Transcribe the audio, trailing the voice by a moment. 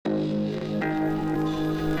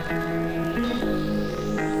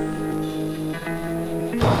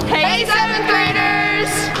7th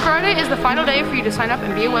graders! Friday is the final day for you to sign up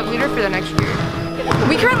and be a web leader for the next year.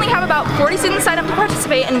 We currently have about 40 students signed up to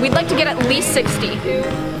participate, and we'd like to get at least 60.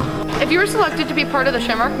 If you are selected to be part of the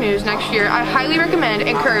Shamrock News next year, I highly recommend,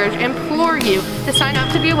 encourage, implore you to sign up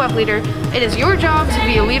to be a web leader. It is your job to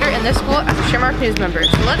be a leader in this school as a Shamrock News member.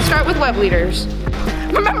 So let's start with web leaders.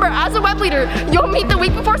 Remember, as a web leader, you'll meet the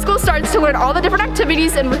week before school starts to learn all the different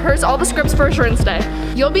activities and rehearse all the scripts for Assurance Day.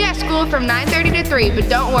 You'll be at school from 9:30 to 3, but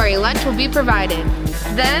don't worry, lunch will be provided.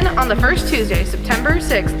 Then, on the first Tuesday, September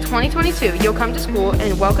 6th, 2022, you'll come to school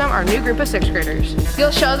and welcome our new group of 6th graders.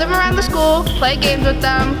 You'll show them around the school, play games with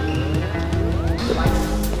them,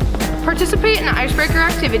 participate in icebreaker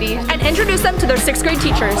activities, and introduce them to their 6th grade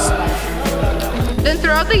teachers. Then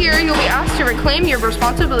throughout the year, you'll be asked to reclaim your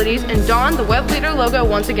responsibilities and don the web leader logo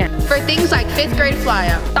once again. for things like 5th grade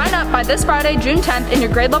flyout. Sign up by this Friday, June 10th in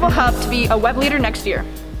your grade level hub to be a web leader next year.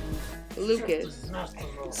 Lucas.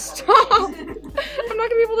 Stop! I'm not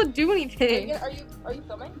gonna be able to do anything. Are you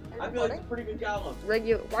filming? I feel like it's a pretty good column.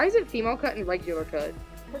 Regular. Why is it female cut and regular cut?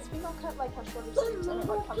 Because female cut like has shorter sleeves and it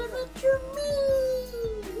like comes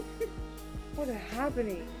What is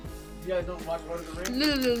happening? You guys don't watch Lord of the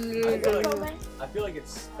Rings? I feel like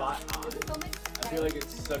it's spot on. I feel like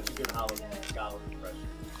it's such a good Gollum impression.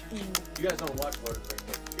 You guys don't watch Lord of the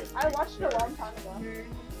Rings. I watched it a long time ago.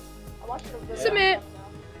 I watched it a really Submit. long time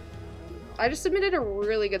ago. I just submitted a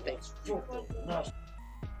really good thing.